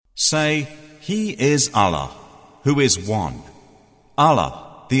Say, He is Allah, who is one.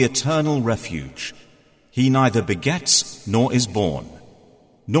 Allah, the eternal refuge. He neither begets nor is born,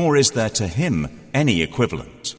 nor is there to Him any equivalent.